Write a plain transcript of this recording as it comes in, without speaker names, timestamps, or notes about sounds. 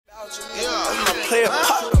Yeah, play a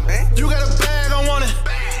pop, man. You got a bag, I want it.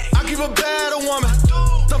 I keep a bad a woman.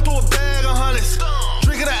 Dump through a bag of hundreds.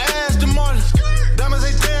 Drinking the ass to Martin. Diamonds,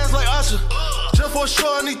 they dance like Usher. Just for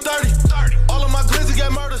sure, I need 30. All of my glizzy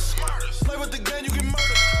got murders. Play with the gang, you get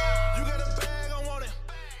murdered. You got a bag, I want it.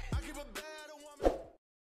 I keep a bad a woman.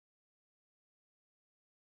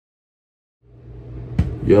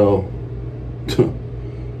 Yo,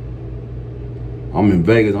 I'm in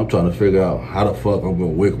Vegas. I'm trying to figure out how the fuck I'm gonna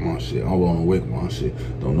wick my shit. I'm gonna wick my shit.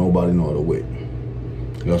 Don't nobody know how to wick.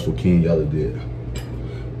 That's what King Yella did.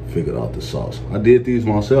 Figured out the sauce. I did these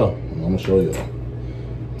myself. I'm gonna show y'all.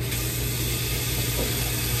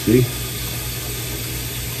 See?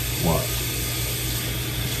 Watch.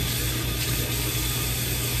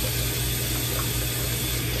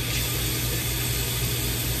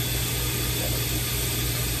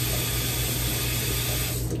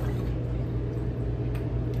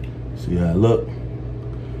 See how it look?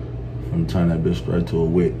 I'm gonna turn that bitch straight to a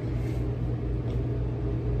wick.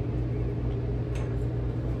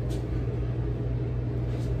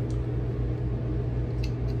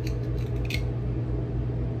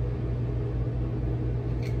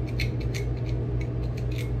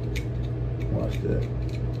 Watch that.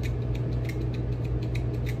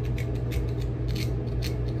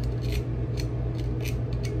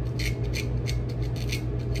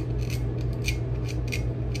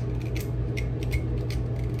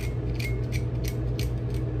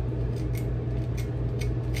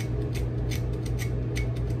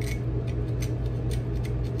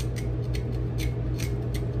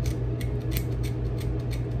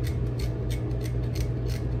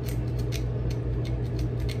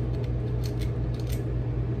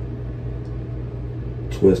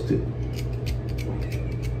 Twist it.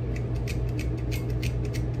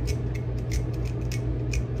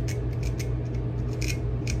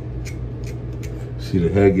 See the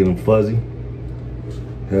hair getting fuzzy?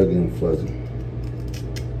 Hair getting fuzzy.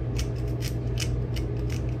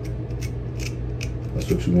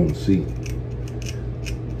 That's what you want to see.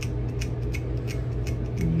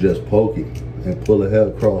 You just poke it and pull the hair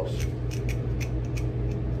across.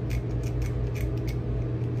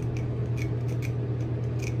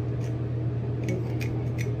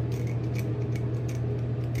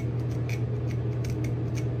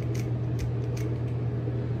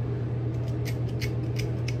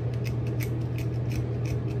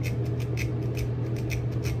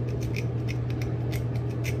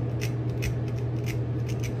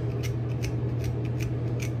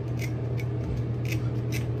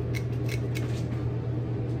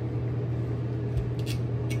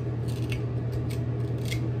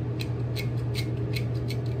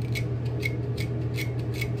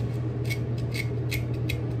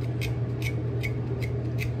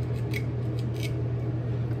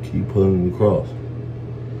 Keep pulling it across.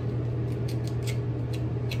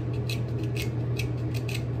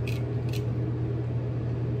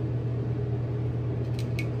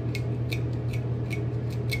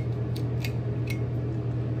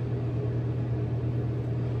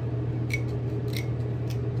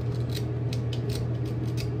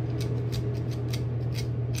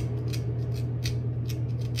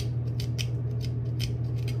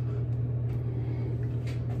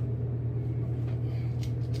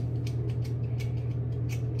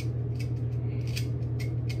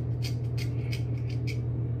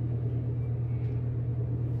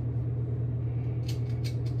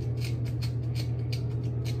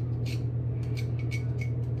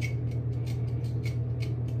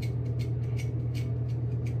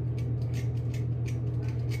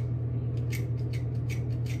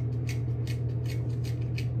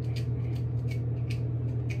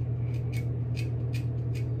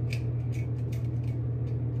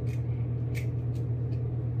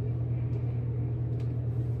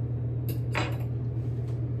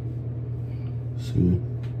 See,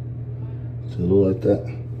 so look like that.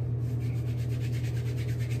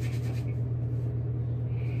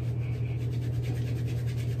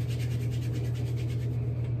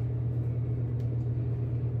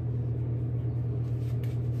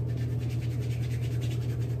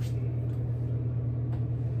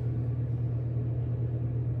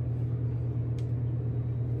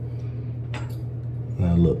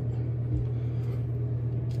 Now look.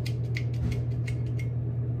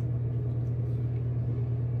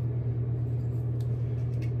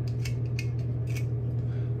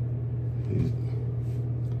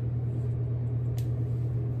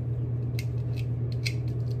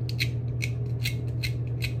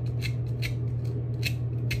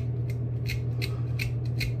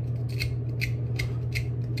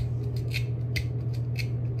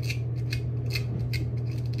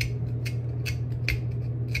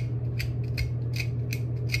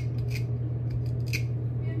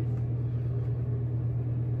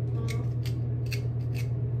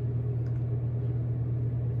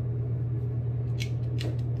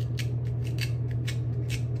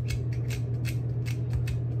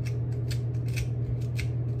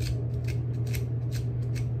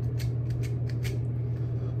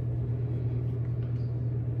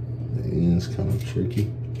 kind of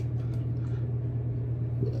tricky.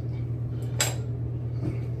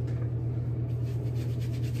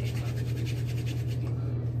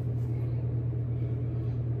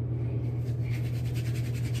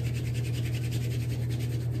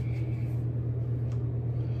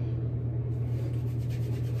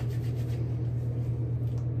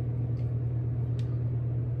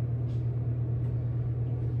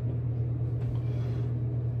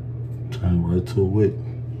 Turn right to a wick.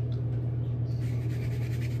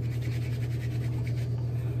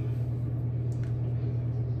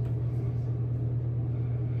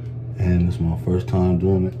 And it's my first time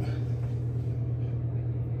doing it.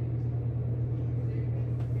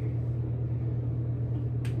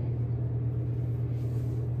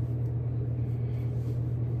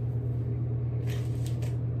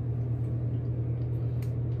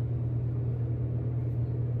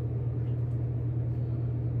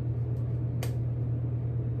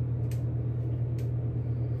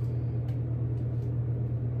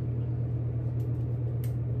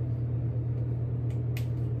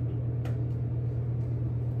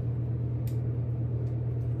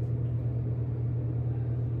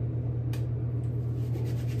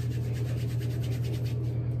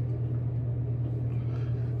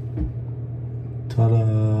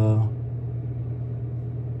 Ta-da!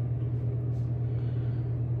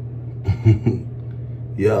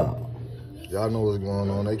 Yeah. Y'all know what's going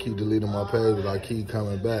on. They keep deleting my page, but I keep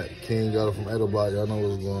coming back. King got it from Edinburgh. Y'all know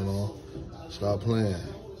what's going on. Stop playing.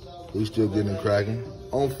 We still getting it cracking.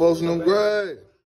 On folks in them grades.